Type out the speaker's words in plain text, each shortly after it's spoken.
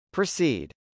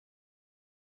Proceed.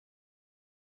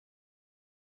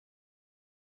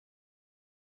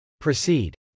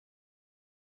 Proceed.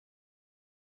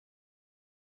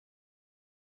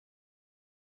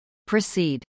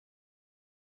 Proceed.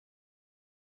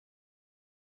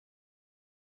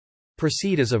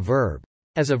 Proceed is a verb.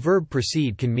 As a verb,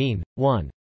 proceed can mean 1.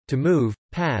 To move,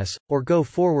 pass, or go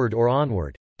forward or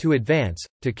onward, to advance,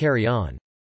 to carry on.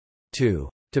 2.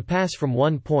 To pass from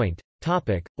one point,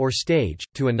 topic, or stage,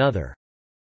 to another.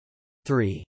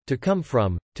 3. To come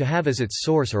from, to have as its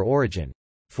source or origin.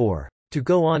 4. To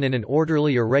go on in an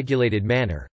orderly or regulated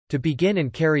manner, to begin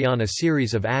and carry on a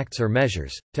series of acts or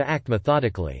measures, to act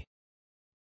methodically.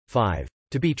 5.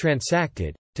 To be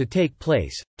transacted, to take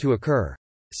place, to occur.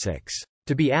 6.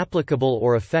 To be applicable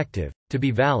or effective, to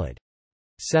be valid.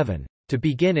 7. To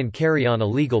begin and carry on a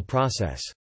legal process.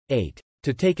 8.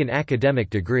 To take an academic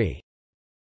degree.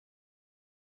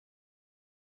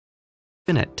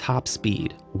 Even at top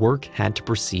speed, work had to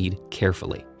proceed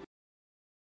carefully.